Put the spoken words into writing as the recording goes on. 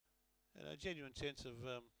a genuine sense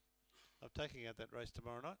of taking out that race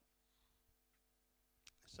tomorrow night.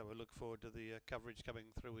 So we look forward to the coverage coming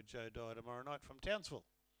through with Joe Dyer tomorrow night from Townsville.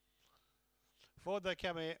 Forward they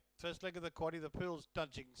come here. First leg of the quaddie. The pool's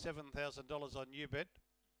nudging $7,000 on UBet.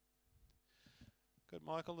 Good,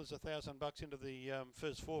 Michael. There's $1,000 into the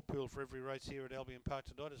first four pool for every race here at Albion-Park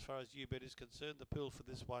tonight. As far as UBet is concerned, the pool for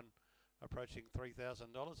this one approaching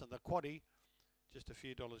 $3,000, and the quaddie just a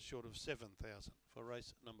few dollars short of $7,000 for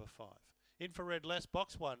race number 5. Infrared Lass,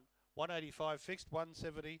 box 1, 185 fixed,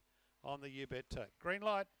 170 on the UBet tape. Green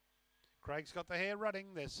light. Craig's got the hair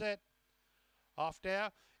running. They're set. Off now.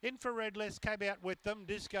 Infrared Less came out with them.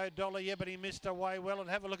 Disco Dollar, yeah, but he missed away well. And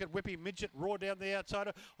have a look at Whippy Midget, raw down the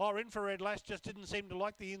outside. Oh, Infrared Lash just didn't seem to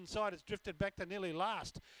like the inside. It's drifted back to nearly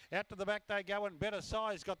last. Out to the back they go, and Better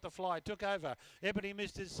Size got the fly. Took over. Ebony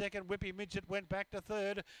missed his second. Whippy Midget went back to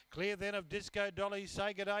third. Clear then of Disco Dolly,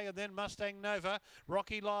 Say Good Day, and then Mustang Nova.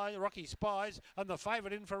 Rocky Spies, and the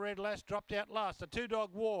favourite Infrared Lash dropped out last. A two-dog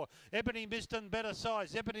war. Ebony missed and Better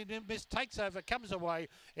Size. Ebony missed, takes over, comes away.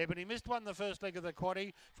 Ebony missed, won the first leg of the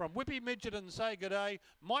quaddie from Whippy Midget and Say Good Day.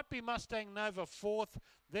 Might be Mustang Nova fourth,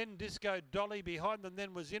 then Disco Dolly. Behind them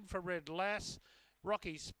then was Infrared Lass,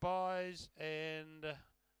 Rocky Spies, and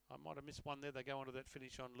I might have missed one there. They go onto that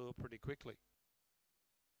finish on lure pretty quickly.